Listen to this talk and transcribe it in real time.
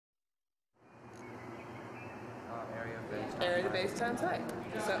area to base times height.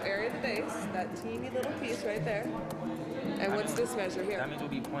 So area to base, that teeny little piece right there. And what's this measure here? That means it will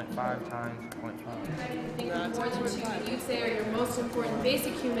be 0.5 times 0.5. I think more than two you say are your most important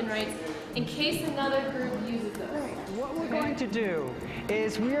basic human rights in case another group uses them. What we're going to do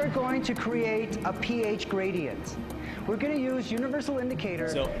is we are going to create a pH gradient. We're going to use universal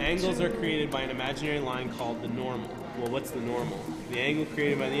indicators. So angles are created by an imaginary line called the normal. Well, what's the normal? The angle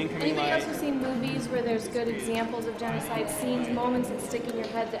created by the incoming Anybody light. else who's seen movies where there's good examples of genocide scenes, moments that stick in your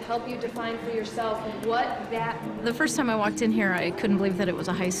head that help you define for yourself what that... The first time I walked in here, I couldn't believe that it was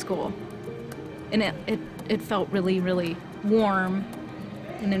a high school. And it felt really, really warm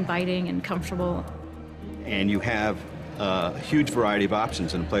and inviting and comfortable. And you have a huge variety of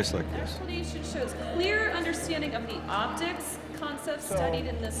options in a place like this. Explanation shows clear understanding of the optics concepts studied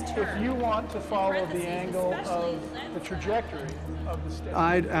in this term. If you want to follow the angle of the trajectory of the state.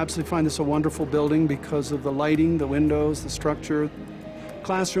 I absolutely find this a wonderful building because of the lighting, the windows, the structure.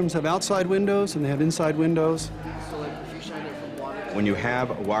 Classrooms have outside windows and they have inside windows. When you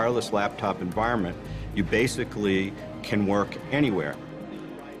have a wireless laptop environment, you basically can work anywhere.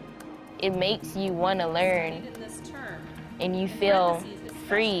 It makes you want to learn, and you feel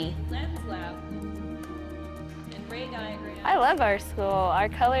free. I love our school. Our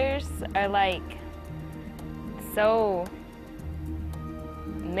colors are like so,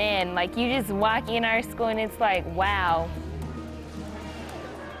 man, like you just walk in our school and it's like, wow.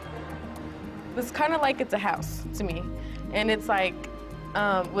 It's kind of like it's a house to me. And it's like,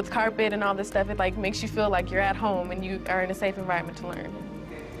 with carpet and all this stuff, it like makes you feel like you're at home and you are in a safe environment to learn.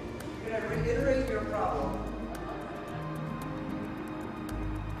 Reiterate your problem.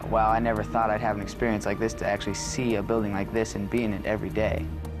 Wow, I never thought I'd have an experience like this to actually see a building like this and be in it every day.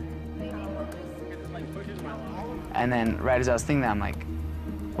 And then right as I was thinking that, I'm like,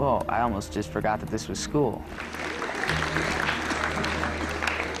 whoa, I almost just forgot that this was school.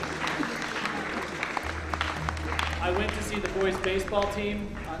 I went to see the boys baseball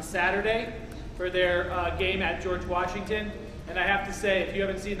team on Saturday for their game at George Washington. And I have to say, if you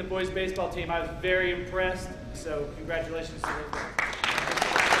haven't seen the boys baseball team, I was very impressed. So congratulations to them.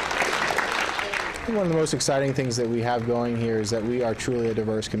 One of the most exciting things that we have going here is that we are truly a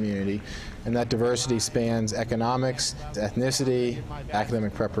diverse community, and that diversity spans economics, ethnicity,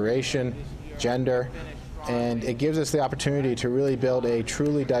 academic preparation, gender, and it gives us the opportunity to really build a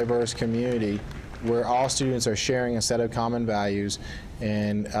truly diverse community where all students are sharing a set of common values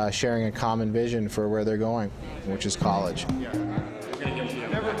and sharing a common vision for where they're going, which is college.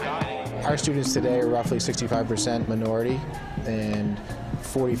 Our students today are roughly 65% minority and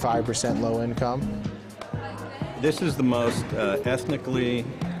 45% low income. This is the most ethnically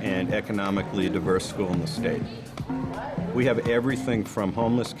and economically diverse school in the state. We have everything from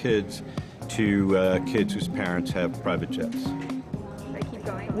homeless kids to kids whose parents have private jets.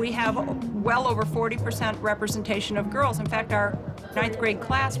 We have well over 40% representation of girls. In fact, our 9th grade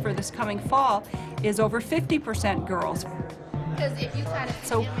class for this coming fall is over 50% girls.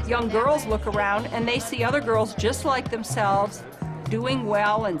 So young girls look around and they see other girls just like themselves doing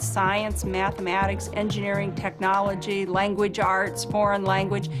well in science, mathematics, engineering, technology, language arts, foreign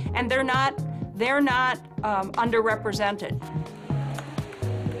language, and they're not underrepresented.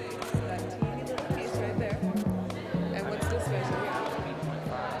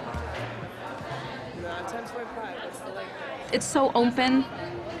 It's so open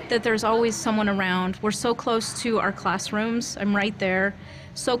that there's always someone around. We're so close to our classrooms. I'm right there,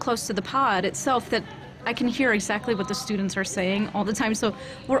 so close to the pod itself that I can hear exactly what the students are saying all the time. So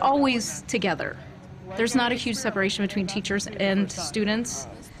we're always together. There's not a huge separation between teachers and students.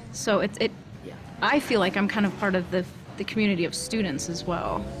 So I feel like I'm kind of part of the community of students as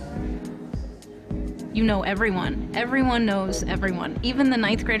well. You know everyone. Everyone knows everyone. Even the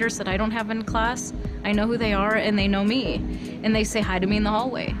 9th graders that I don't have in class, I know who they are and they know me. And they say hi to me in the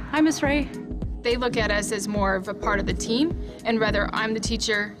hallway. Hi, Miss Ray. They look at us as more of a part of the team, and whether I'm the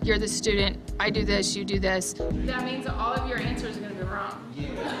teacher, you're the student, I do this, you do this. That means that all of your answers are going to be wrong.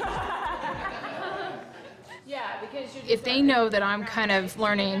 Yeah, because if they know that I'm kind of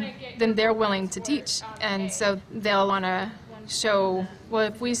learning, then they're willing to teach. And so they'll want to show, well,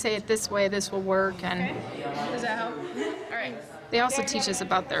 if we say it this way, this will work. And does that help? All right. They also teach us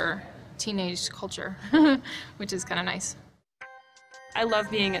about their teenage culture, which is kind of nice. I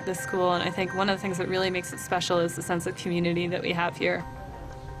love being at this school, and I think one of the things that really makes it special is the sense of community that we have here.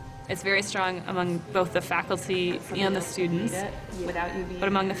 It's very strong among both the faculty and the students, but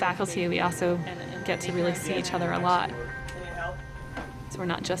among the faculty we also get to really see each other a lot. So we're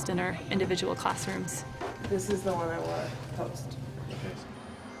not just in our individual classrooms. This is the one I want to post.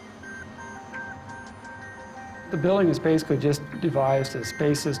 The building is basically just devised as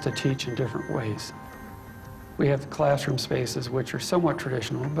spaces to teach in different ways. We have the classroom spaces, which are somewhat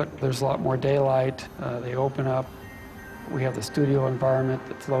traditional, but there's a lot more daylight. They open up. We have the studio environment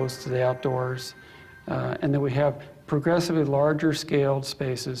that flows to the outdoors. And then we have progressively larger scaled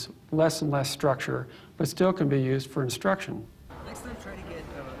spaces, less and less structure, but still can be used for instruction.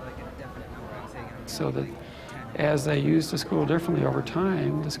 So that as they use the school differently over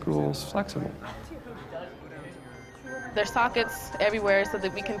time, the school's flexible. There's sockets everywhere so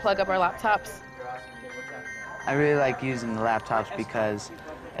that we can plug up our laptops. I really like using the laptops because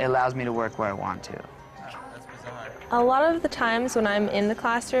it allows me to work where I want to. A lot of the times when I'm in the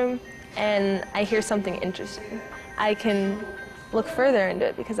classroom and I hear something interesting, I can look further into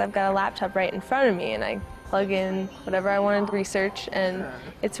it because I've got a laptop right in front of me and I plug in whatever I wanted to research and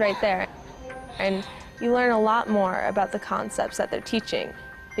it's right there. And you learn a lot more about the concepts that they're teaching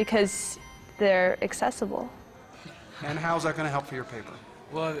because they're accessible. And how's that going to help for your paper?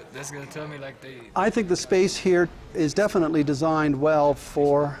 Well, that's going to tell me like I think the space here is definitely designed well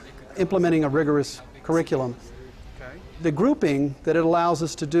for implementing a rigorous curriculum. Okay. The grouping that it allows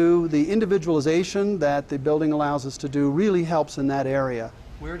us to do, the individualization that the building allows us to do really helps in that area.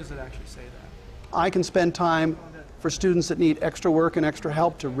 Where does it actually say that? I can spend time for students that need extra work and extra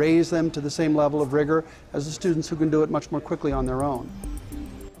help to raise them to the same level of rigor as the students who can do it much more quickly on their own.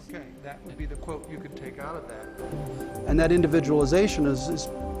 Okay, that would be the quote you could take out of that. And that individualization is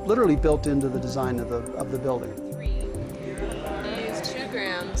literally built into the design of the building. I use 2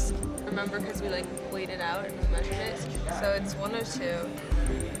 grams, remember, because we weighed it out and measured it. So it's 102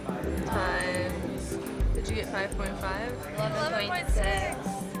 times, did you get 5.5?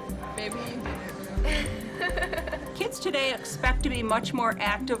 11.6. Maybe you didn't. Kids today expect to be much more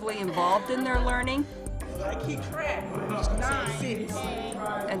actively involved in their learning. I keep track.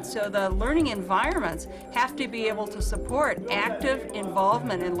 And so the learning environments have to be able to support active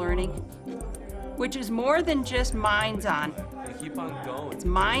involvement in learning, which is more than just minds on. You keep on going. It's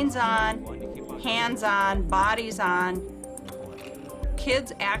minds on, hands on, bodies on,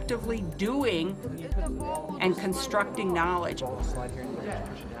 kids actively doing and constructing knowledge.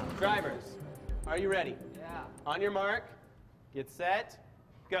 Drivers, are you ready? Yeah. On your mark, get set,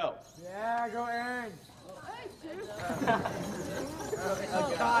 go. Yeah, go Aaron.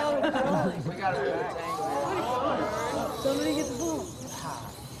 Oh, God. We got it. Somebody get the ball.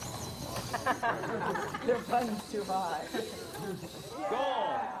 Their button's too high.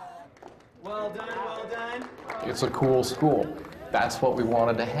 Goal. Well done, well done. It's a cool school. That's what we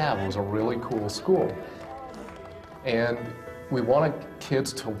wanted to have, was a really cool school. And we wanted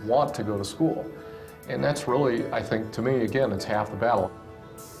kids to want to go to school. And that's really, I think, to me, again, it's half the battle.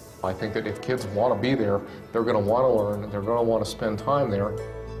 I think that if kids want to be there, they're going to want to learn, they're going to want to spend time there.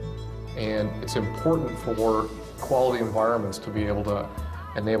 And it's important for quality environments to be able to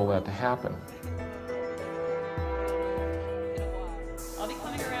enable that to happen. I'll be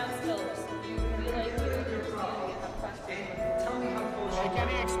coming around still. If you feel like you have questions, tell me how close. Like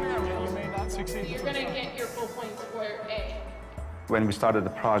any experiment, you may not succeed. You're going to get your full points for A. When we started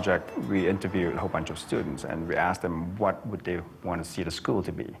the project, we interviewed a whole bunch of students and we asked them what would they want to see the school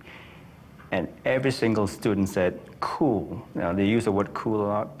to be. And every single student said, cool. You know, they use the word cool a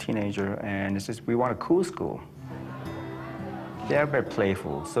lot, teenager, and it's just, we want a cool school. They're very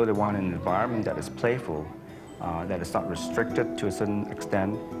playful, so they want an environment that is playful, that is not restricted to a certain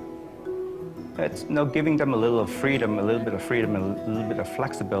extent. It's, you know, giving them a little freedom, a little bit of freedom, a little bit of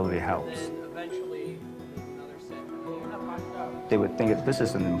flexibility helps. They would think that this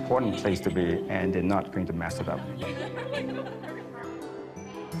is an important place to be, and they're not going to mess it up.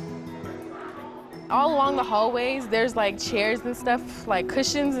 All along the hallways, there's like chairs and stuff, like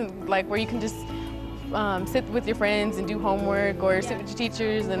cushions, and like where you can just sit with your friends and do homework, or sit with your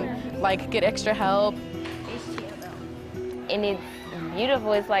teachers and like get extra help. And it's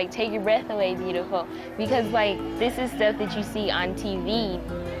beautiful. It's like take your breath away beautiful, because like this is stuff that you see on TV,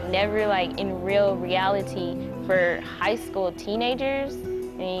 never like in real reality. For high school teenagers, I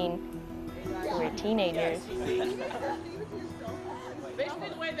mean, we're teenagers.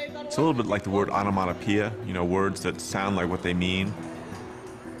 It's a little bit like the word onomatopoeia, you know, words that sound like what they mean.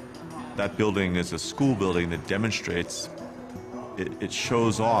 That building is a school building that demonstrates, it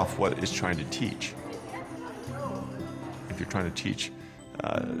shows off what it's trying to teach. If you're trying to teach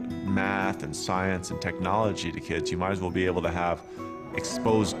math and science and technology to kids, you might as well be able to have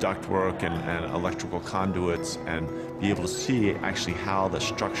exposed ductwork and electrical conduits and be able to see actually how the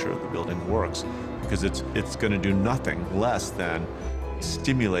structure of the building works, because it's going to do nothing less than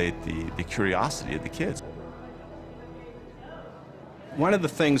stimulate the curiosity of the kids. One of the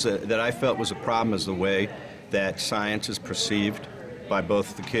things that I felt was a problem is the way that science is perceived by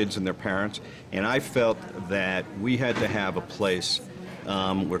both the kids and their parents, and I felt that we had to have a place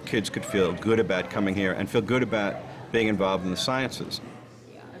where kids could feel good about coming here and feel good about being involved in the sciences.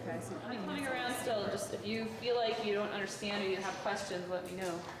 Okay, so I'm coming around still. Just if you feel like you don't understand or you have questions, let me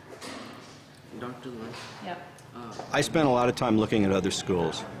know. Dr. Lynn? Yeah. I spent a lot of time looking at other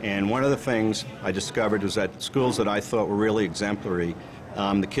schools, and one of the things I discovered was that schools that I thought were really exemplary,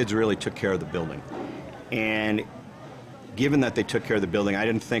 the kids really took care of the building. And given that they took care of the building, I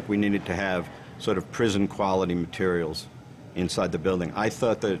didn't think we needed to have sort of prison quality materials inside the building. I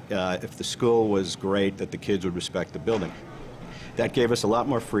thought that if the school was great, that the kids would respect the building. That gave us a lot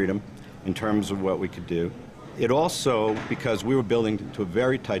more freedom in terms of what we could do. It also, because we were building to a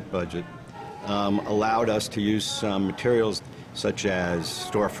very tight budget, allowed us to use some materials such as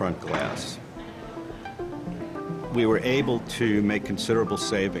storefront glass. We were able to make considerable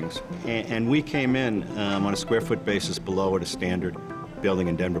savings, and we came in on a square foot basis below what a standard building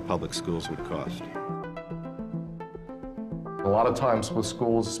in Denver Public Schools would cost. A lot of times with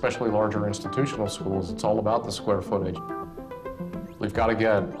schools, especially larger institutional schools, it's all about the square footage. We've got to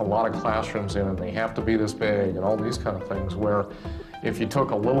get a lot of classrooms in, and they have to be this big, and all these kind of things, where if you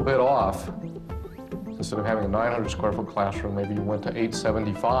took a little bit off, instead of having a 900 square foot classroom, maybe you went to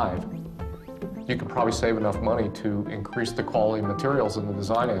 875, you could probably save enough money to increase the quality of materials and the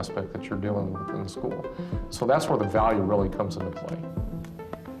design aspect that you're doing within the school. So that's where the value really comes into play.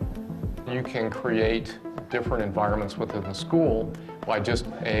 You can create different environments within the school by just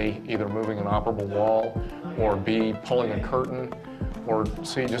A, either moving an operable wall, or B, pulling a curtain, or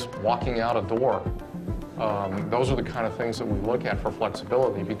C, just walking out a door. Those are the kind of things that we look at for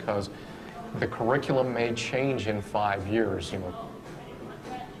flexibility, because the curriculum may change in 5 years, you know.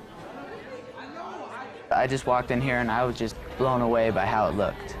 I just walked in here and I was just blown away by how it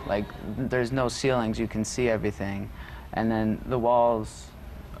looked. Like, there's no ceilings, you can see everything. And then the walls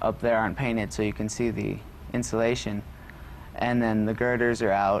up there aren't painted, so you can see the insulation. And then the girders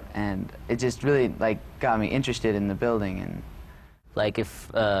are out, and it just really, like, got me interested in the building. And like, if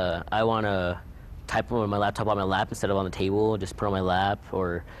I want to type on my laptop on my lap instead of on the table, just put it on my lap,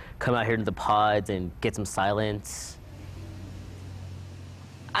 or come out here to the pods and get some silence.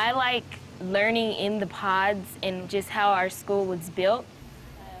 I like learning in the pods and just how our school was built.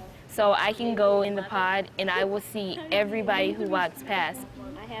 So I can go in the pod and I will see everybody who walks past.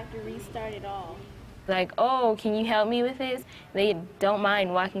 I have to restart it all. Like, oh, can you help me with this? They don't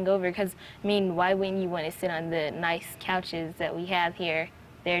mind walking over, because, I mean, why wouldn't you want to sit on the nice couches that we have here?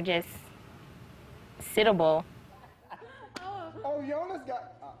 They're just sittable.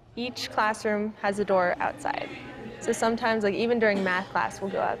 Each classroom has a door outside. So sometimes, like, even during math class, we'll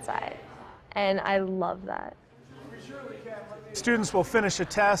go outside. And I love that. Students will finish a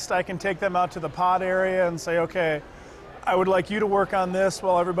test. I can take them out to the pod area and say, okay, I would like you to work on this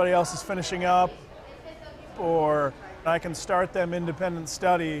while everybody else is finishing up. Or I can start them independent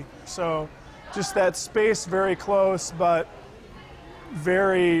study. So just that space, very close but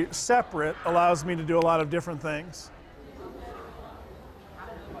very separate, allows me to do a lot of different things.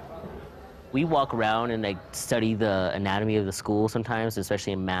 We walk around and like study the anatomy of the school sometimes,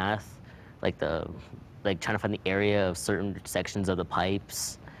 especially in math, like trying to find the area of certain sections of the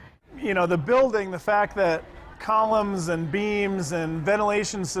pipes. You know, the building, the fact that columns and beams and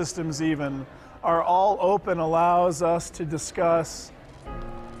ventilation systems even are all open allows us to discuss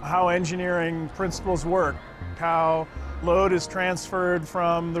how engineering principles work, how load is transferred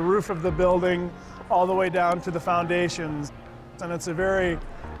from the roof of the building all the way down to the foundations. And it's a very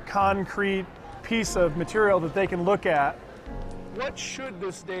concrete piece of material that they can look at. What should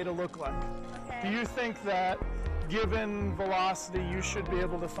this data look like? Do you think that given velocity, you should be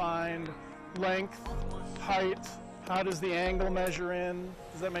able to find length, height? How does the angle measure in?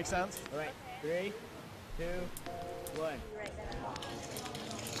 Does that make sense? All right, 3, 2, 1.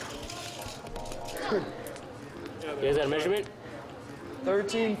 You guys got a measurement?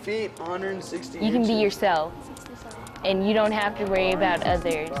 13 feet, 160 You can be yourself, and you don't have to worry about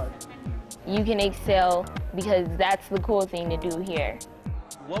others. You can excel, because that's the cool thing to do here.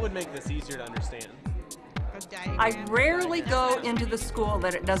 What would make this easier to understand? I rarely go into the school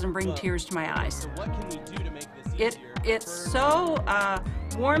that it doesn't bring tears to my eyes. So what can we do to make this easier? It so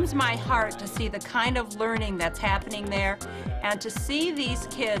warms my heart to see the kind of learning that's happening there, and to see these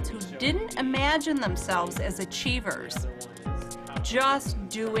kids who didn't imagine themselves as achievers just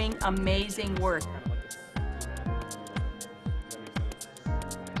doing amazing work.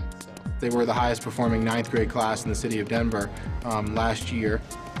 They were the highest performing 9th grade class in the city of Denver last year.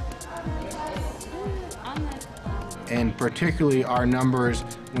 And particularly our numbers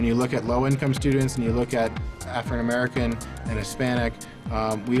When you look at low-income students and you look at African American and Hispanic,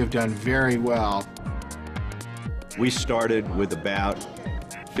 we have done very well. We started with about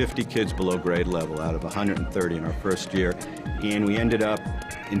 50 kids below grade level out of 130 in our first year, and we ended up,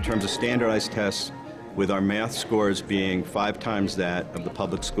 in terms of standardized tests, with our math scores being 5 times that of the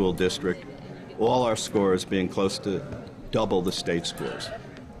public school district, all our scores being close to double the state scores.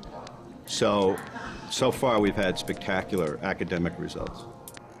 So far we've had spectacular academic results.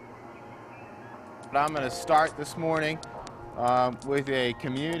 I'm going to start this morning with a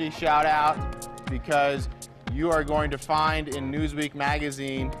community shout out, because you are going to find in Newsweek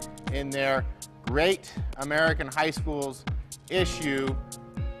magazine, in their Great American High Schools issue,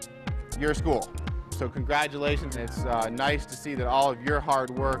 your school. So congratulations. It's nice to see that all of your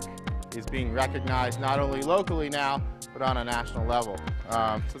hard work is being recognized, not only locally now, but on a national level.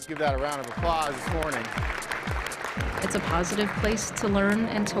 So let's give that a round of applause this morning. It's a positive place to learn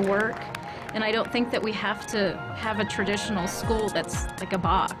and to work, and I don't think that we have to have a traditional school that's like a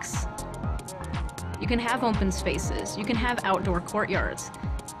box. You can have open spaces, you can have outdoor courtyards,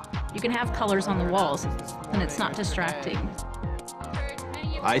 you can have colors on the walls, and it's not distracting.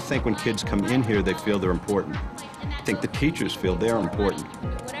 I think when kids come in here, they feel they're important. I think the teachers feel they're important.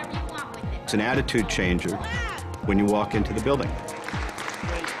 It's an attitude changer when you walk into the building.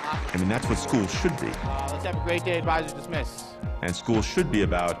 I mean, that's what schools should be. Let's have a great day. Advisors dismissed. And schools should be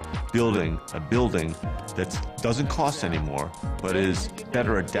about building a building that doesn't cost anymore, but is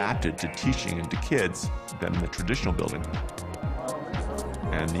better adapted to teaching and to kids than the traditional building.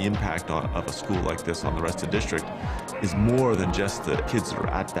 And the impact of a school like this on the rest of the district is more than just the kids that are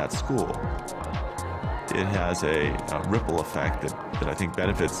at that school. It has a ripple effect that I think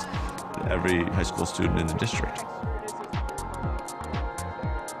benefits every high school student in the district.